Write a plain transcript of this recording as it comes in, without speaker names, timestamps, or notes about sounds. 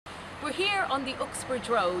We're here on the Uxbridge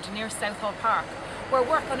Road near Southall Park, where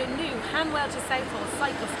work on a new Hanwell to Southall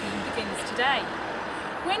cycle scheme begins today.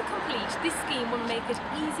 When complete, this scheme will make it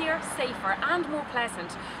easier, safer and more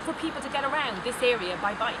pleasant for people to get around this area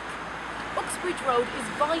by bike. Uxbridge Road is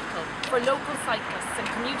vital for local cyclists and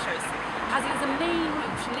commuters, as it is a main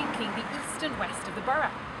route linking the east and west of the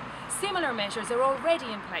borough. Similar measures are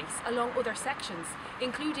already in place along other sections,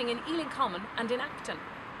 including in Ealing Common and in Acton.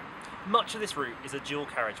 Much of this route is a dual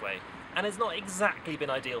carriageway and has not exactly been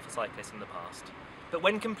ideal for cyclists in the past. But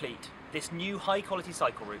when complete, this new high-quality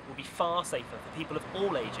cycle route will be far safer for people of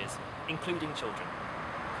all ages, including children.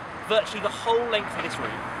 Virtually the whole length of this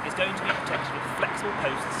route is going to be protected with flexible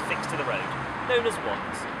posts fixed to the road, known as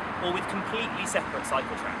wands, or with completely separate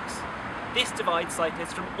cycle tracks. This divides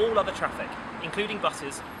cyclists from all other traffic, including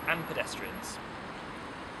buses and pedestrians.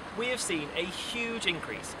 We have seen a huge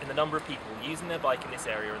increase in the number of people using their bike in this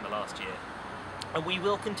area in the last year, and we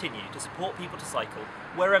will continue to support people to cycle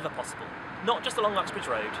wherever possible, not just along Uxbridge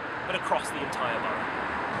Road, but across the entire borough.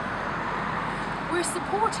 We're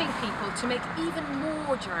supporting people to make even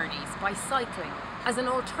more journeys by cycling as an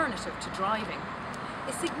alternative to driving.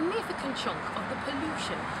 A significant chunk of the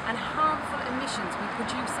pollution and harmful emissions we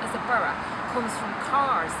produce as a borough comes from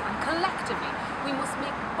cars, and collectively we must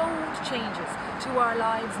make bold changes to our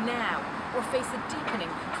lives now or face a deepening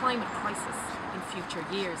climate crisis in future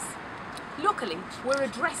years. Luckily, we're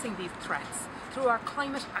addressing these threats through our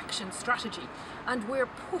climate action strategy, and we're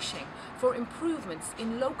pushing for improvements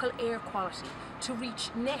in local air quality to reach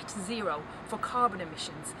net zero for carbon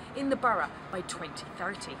emissions in the borough by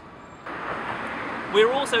 2030.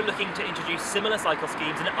 We're also looking to introduce similar cycle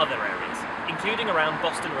schemes in other areas, including around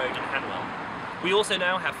Boston Road and Hanwell. We also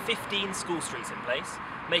now have 15 school streets in place,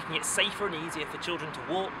 making it safer and easier for children to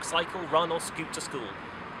walk, cycle, run or scoot to school.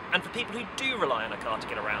 And for people who do rely on a car to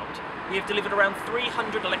get around, we have delivered around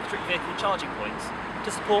 300 electric vehicle charging points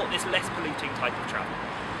to support this less polluting type of travel.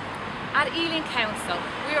 At Ealing Council,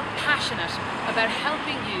 we are passionate about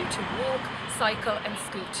helping you to walk, cycle and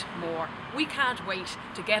scoot more. We can't wait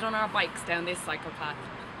to get on our bikes down this cycle path.